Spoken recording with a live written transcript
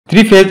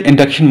Three-phase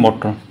induction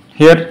motor.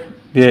 Here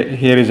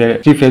is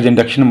a three-phase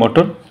induction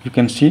motor. You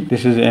can see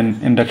this is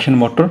an induction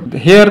motor.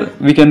 Here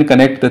we can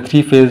connect the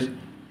three-phase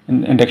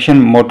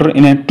induction motor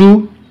in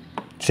two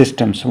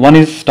systems. One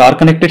is star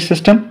connected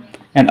system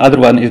and other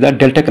one is the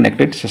delta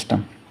connected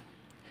system.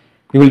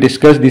 We will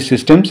discuss these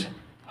systems,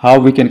 how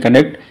we can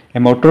connect a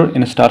motor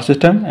in a star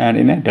system and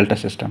in a delta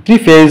system.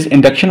 Three-phase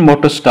induction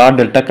motor star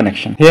delta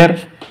connection. Here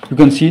you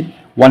can see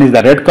one is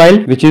the red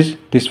coil, which is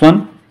this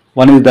one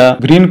is the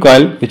green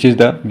coil, which is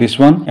this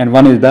one, and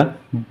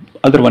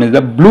other one is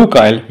the blue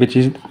coil, which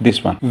is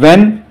this one.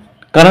 When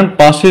current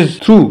passes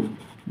through,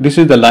 this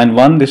is the line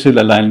 1, this is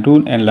the line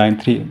 2 and line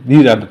 3.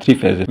 These are the three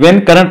phases.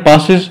 When current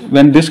passes,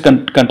 when this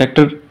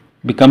contactor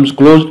becomes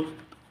closed,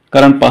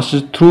 current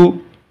passes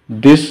through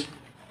this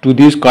to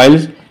these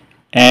coils,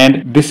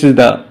 and this is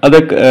the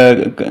other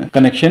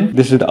connection,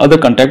 this is the other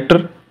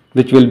contactor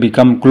which will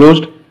become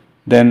closed.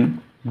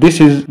 Then this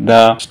is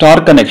the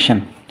star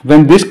connection.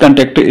 When this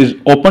contactor is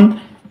open,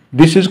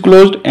 this is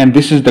closed and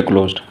this is the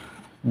closed.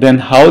 Then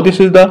how this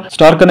is the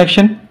star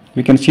connection?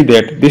 We can see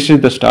that this is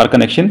the star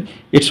connection.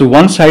 Its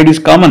one side is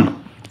common.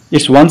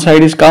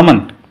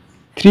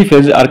 Three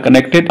phases are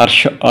connected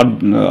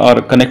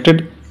are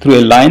connected through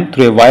a line,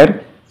 through a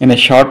wire in a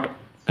short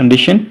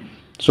condition.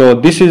 So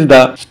this is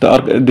the star,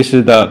 this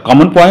is the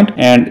common point,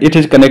 and it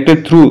is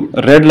connected through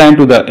red line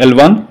to the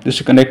L1. This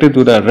is connected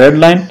to the red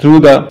line through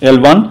the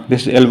L1.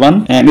 This is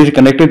L1, and it is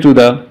connected to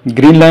the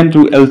green line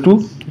to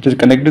L2. It is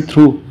connected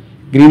through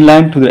green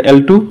line to the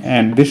L2,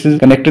 and this is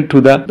connected to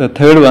the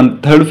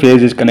third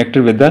phase is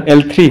connected with the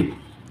L3.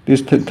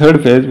 This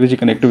third phase which is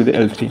connected with the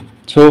L3.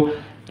 So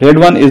red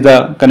one is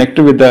the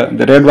connected with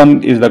the red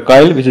one is the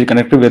coil which is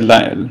connected with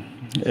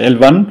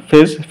L1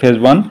 phase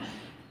 1,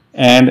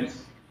 and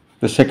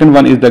the second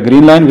one is the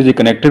green line which is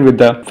connected with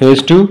the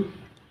phase 2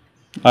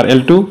 or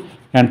L2,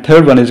 and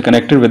third one is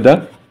connected with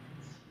the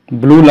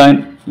blue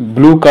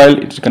coil.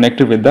 It's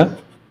connected with the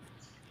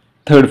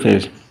third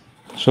phase.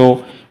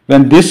 So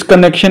when this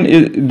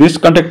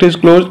contactor is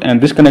closed and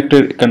this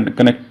connector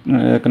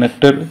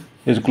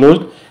is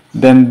closed,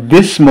 then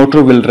this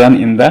motor will run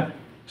in the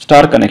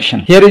star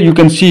connection. Here you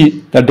can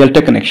see the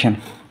delta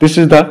connection. This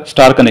is the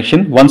star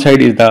connection. One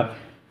side is the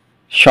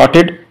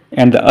shorted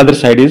and the other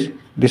side is,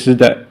 this is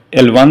the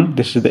L1,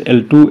 this is the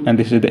L2 and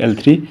this is the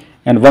L3,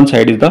 and one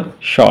side is the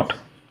short.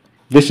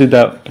 This is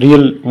the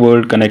real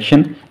world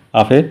connection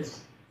of a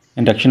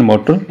induction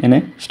motor in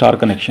a star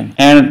connection.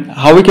 And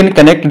how we can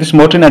connect this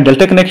motor in a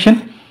delta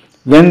connection?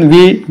 When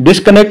we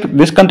disconnect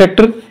this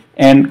contactor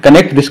and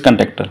connect this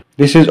contactor,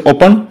 this is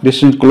open,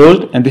 this is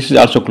closed, and this is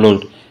also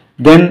closed.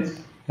 Then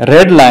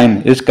red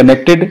line is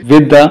connected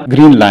with the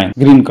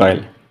green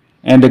coil,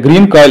 and the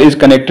green coil is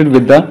connected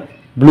with the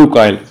blue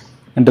coil,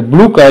 and the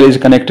blue coil is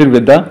connected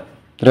with the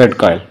red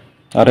coil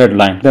or red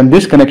line. Then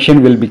this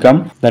connection will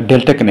become the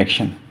delta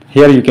connection.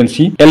 Here you can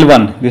see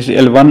L1, this is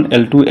L1,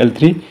 L2,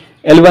 L3.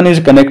 L1 is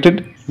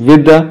connected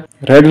with the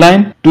red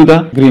line to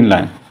the green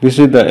line. This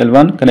is the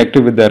L1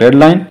 connected with the red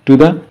line to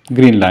the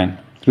green line,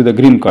 to the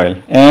green coil.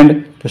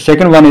 And the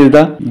second one is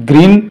the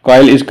green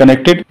coil is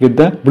connected with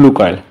the blue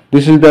coil.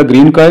 This is the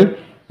green coil.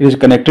 It is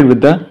connected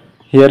with the,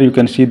 here you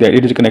can see that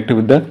it is connected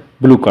with the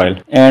blue coil.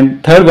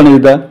 And third one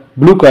is the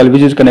blue coil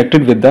which is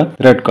connected with the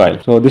red coil.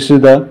 So this is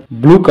the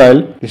blue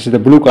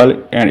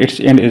coil, and its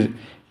end is,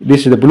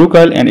 this is the blue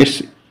coil and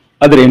its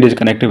other end is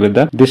connected with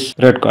this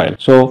red coil.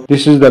 So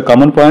this is the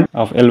common point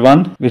of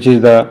L1, which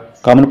is the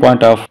common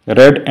point of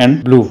red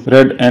and blue,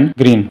 red and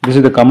green. This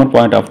is the common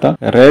point of the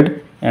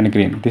red and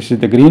green. This is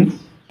the green,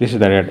 this is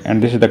the red,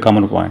 and this is the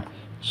common point.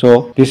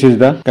 So this is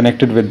the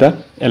connected with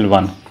the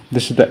L1.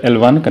 This is the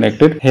L1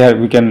 connected. Here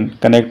we can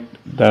connect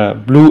the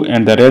blue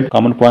and the red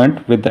common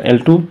point with the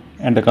L2,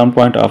 and the common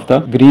point of the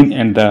green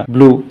and the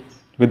blue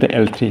with the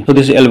L3. So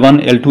this is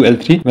L1, L2,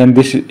 L3. When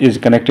this is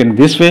connected in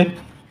this way,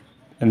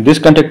 and this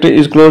contactor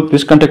is closed,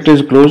 this contactor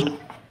is closed,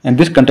 and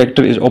this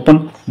contactor is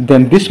open,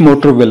 then this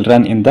motor will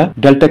run in the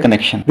delta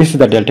connection. This is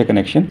the delta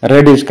connection.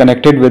 Red is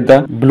connected with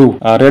the blue,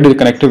 red is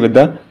connected with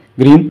the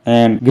green,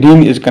 and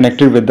green is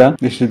connected with the,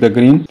 this is the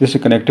green, this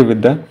is connected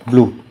with the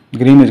blue.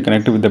 Green is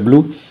connected with the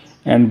blue,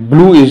 and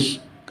blue is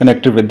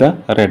connected with the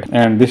red,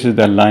 and this is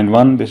the line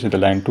 1, this is the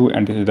line 2,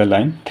 and this is the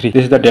line 3.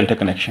 This is the delta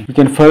connection. We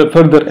can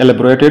further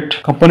elaborate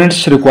it.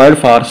 Components required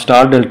for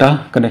star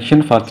delta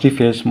connection for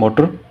three-phase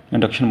motor,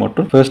 induction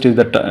motor. First is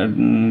the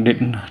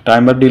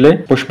timer delay,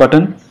 push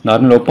button,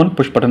 normal open,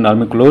 push button,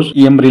 normal close,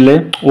 EM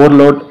relay,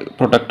 overload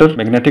protector,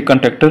 magnetic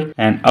contactor,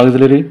 and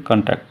auxiliary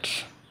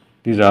contacts.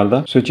 These are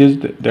the switches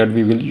that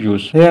we will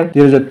use. Here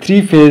there is a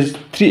three-phase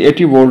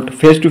 380 volt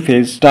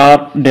phase-to-phase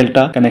star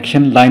delta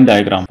connection line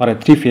diagram for a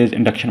three-phase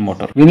induction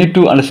motor. We need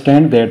to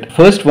understand that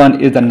first one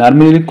is the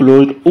normally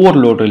closed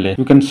overload relay.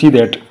 You can see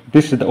that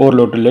this is the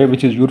overload relay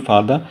which is used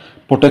for the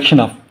protection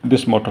of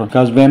this motor,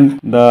 because when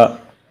the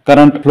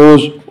current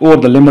flows over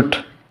the limit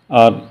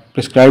or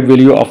prescribed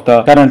value of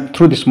the current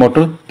through this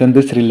motor, then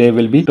this relay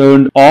will be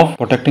turned off,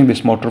 protecting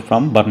this motor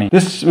from burning.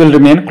 This will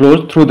remain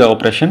closed through the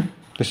operation.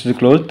 This is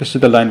closed. This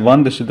is the line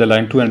 1, this is the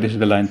line 2, and this is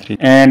the line 3.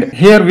 And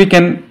here we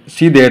can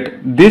see that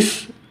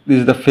this this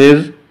is the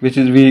phase which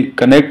is we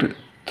connect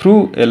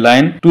through a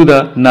line to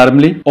the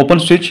normally open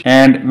switch,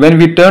 and when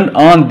we turn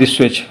on this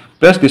switch,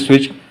 press this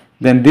switch,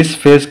 then this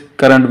phase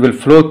current will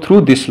flow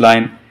through this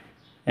line,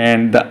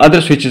 and the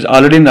other switch is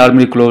already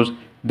normally closed.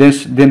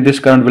 Then this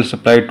current will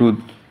supply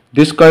to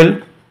this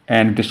coil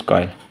and this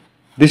coil.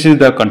 This is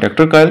the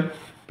contactor coil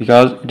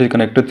because it is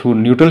connected through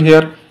neutral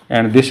here,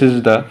 and this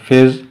is the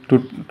phase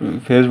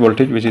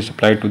voltage which is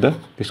supplied to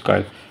this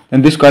coil.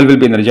 Then this coil will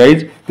be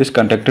energized, this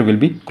contactor will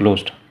be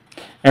closed.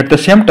 At the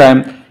same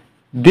time,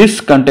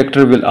 this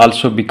contactor will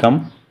also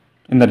become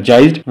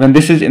energized. When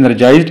this is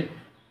energized,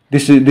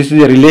 this is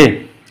a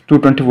relay,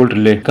 220 volt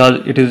relay,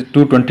 because it is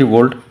 220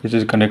 volt which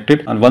is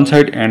connected on one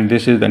side, and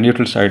this is the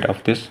neutral side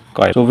of this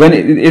coil. So when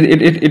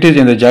it is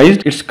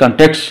energized, its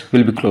contacts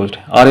will be closed.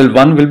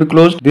 RL1 will be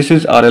closed. This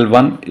is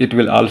RL1, it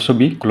will also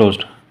be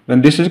closed.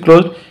 When this is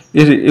closed,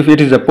 if it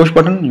is a push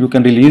button, you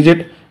can release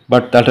it,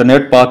 but the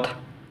alternate path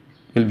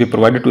will be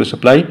provided to a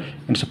supply,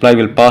 and supply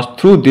will pass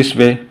through this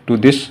way to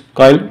this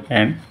coil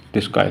and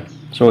this coil.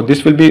 So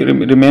this will be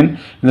remain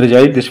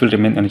energized, this will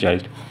remain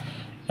energized,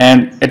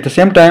 and at the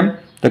same time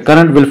the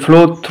current will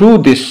flow through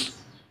this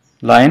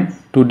line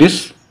to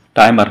this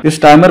timer. This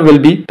timer will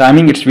be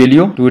timing its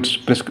value to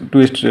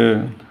its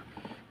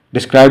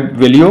described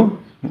value,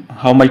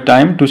 how much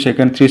time, 2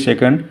 seconds, 3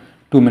 seconds,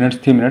 2 minutes,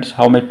 3 minutes,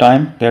 how much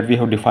time that we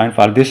have defined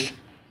for this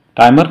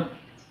timer.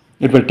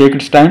 It will take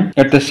its time.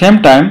 At the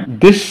same time,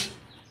 this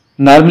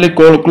normally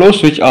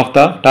closed switch of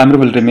the timer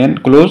will remain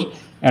closed,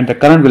 and the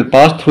current will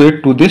pass through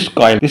it to this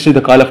coil. This is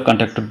the coil of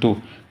contactor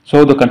 2.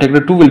 So the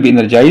contactor 2 will be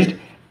energized,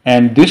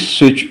 and this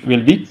switch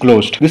will be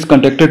closed. This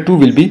contactor 2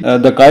 will be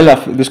the coil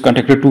of this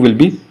contactor 2 will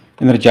be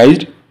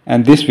energized,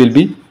 and this will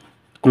be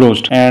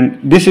closed. And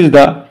this is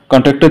the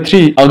contactor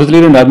 3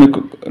 auxiliary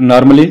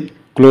normally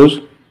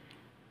closed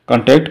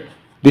contact.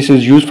 This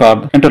is used for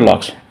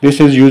interlocks. This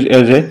is used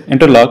as a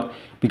interlock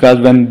because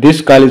when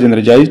this coil is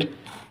energized,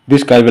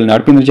 this coil will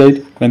not be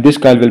energized. When this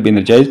coil will be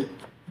energized,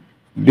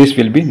 this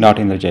will be not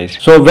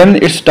energized. So when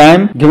its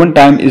given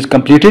time is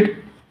completed,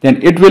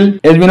 then it will,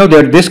 as we know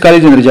that this coil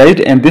is energized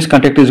and this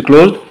contactor is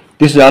closed,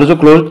 this is also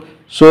closed,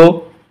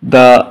 so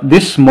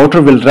this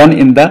motor will run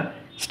in the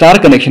star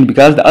connection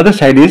because the other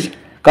side is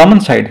common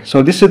side.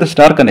 So this is the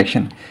star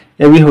connection.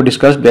 We have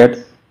discussed that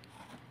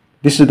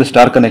this is the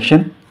star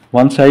connection.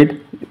 One side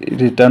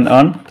it is turned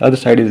on, the other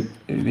side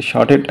is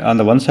shorted on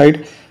the one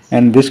side,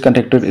 and this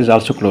contactor is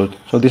also closed.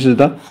 So this is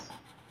the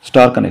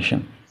star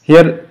connection.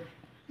 Here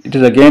it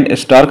is again a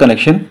star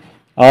connection.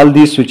 All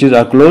these switches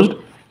are closed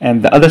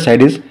and the other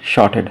side is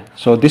shorted.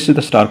 So this is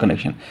the star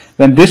connection.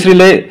 When this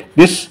relay,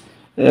 this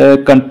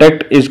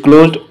contact is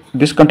closed,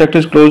 this contact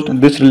is closed,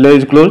 this relay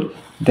is closed,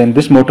 then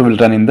this motor will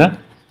run in the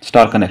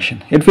star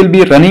connection. It will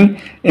be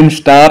running in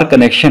star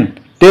connection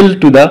till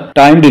to the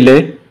time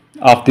delay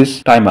of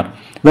this timer.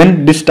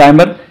 When this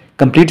timer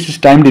completes its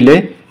time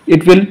delay,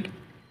 it will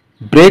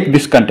break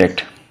this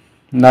contact.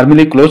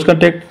 Normally closed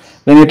contact,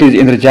 when it is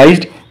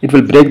energized, it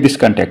will break this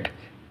contact.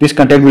 This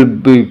contact will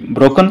be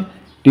broken,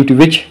 due to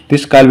which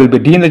this coil will be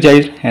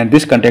de-energized and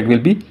this contact will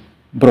be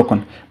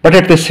broken. But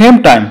at the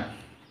same time,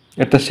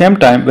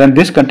 when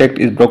this contact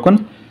is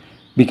broken,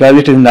 because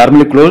it is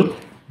normally closed,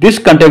 this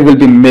contact will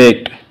be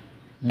made.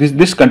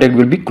 This contact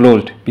will be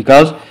closed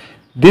because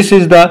this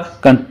is the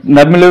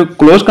normally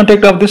closed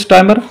contact of this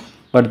timer,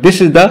 but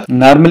this is the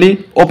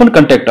normally open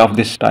contact of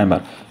this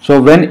timer. So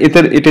when it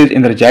is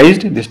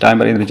energized, this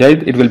timer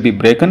energized, it will be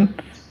broken,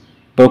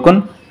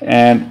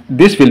 and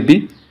this will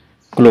be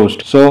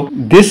closed. So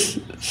this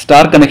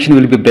star connection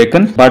will be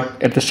broken,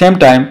 but at the same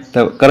time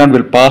the current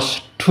will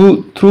pass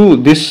through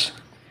this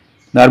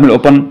normal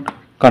open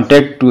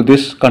contact to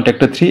this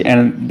contactor 3,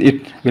 and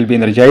it will be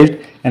energized,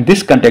 and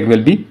this contact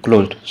will be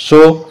closed.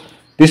 So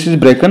this is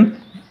broken,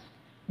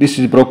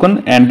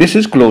 and this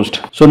is closed.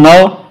 So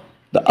now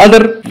the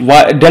other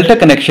delta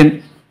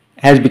connection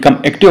has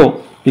become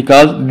active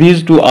because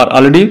these two are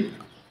already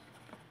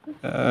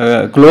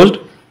closed,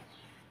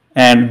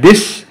 and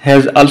this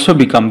has also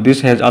become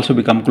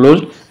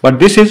closed, but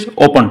this is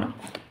opened.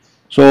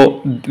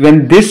 So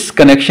when this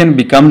connection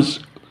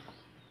becomes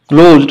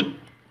closed,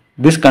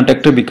 this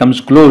contactor becomes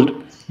closed,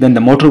 then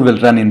the motor will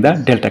run in the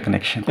delta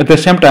connection. At the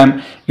same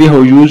time, we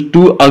have used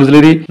two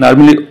auxiliary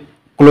normally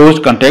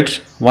closed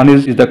contacts. One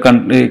is the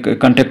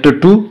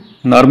contactor 2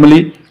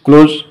 normally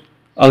closed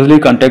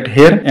auxiliary contact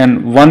here,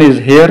 and one is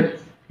here,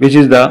 which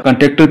is the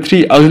contactor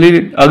 3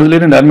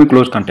 auxiliary normally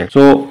closed contact.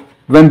 So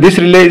when this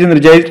relay is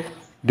energized,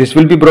 this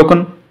will be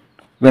broken.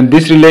 When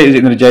this relay is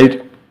energized,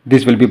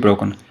 this will be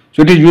broken.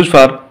 So it is used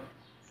for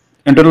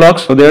interlocks,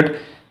 so that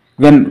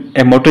when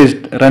a motor is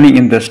running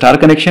in the star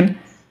connection,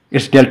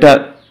 its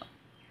delta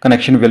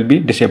connection will be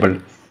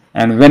disabled,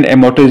 and when a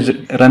motor is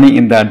running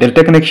in the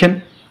delta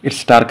connection, its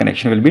star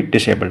connection will be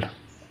disabled.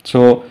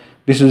 So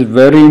this is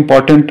very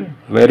important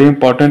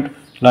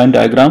line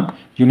diagram.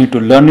 You need to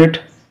learn it,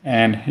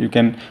 and you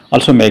can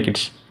also make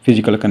its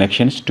physical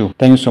connections too.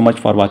 Thank you so much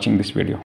for watching this video.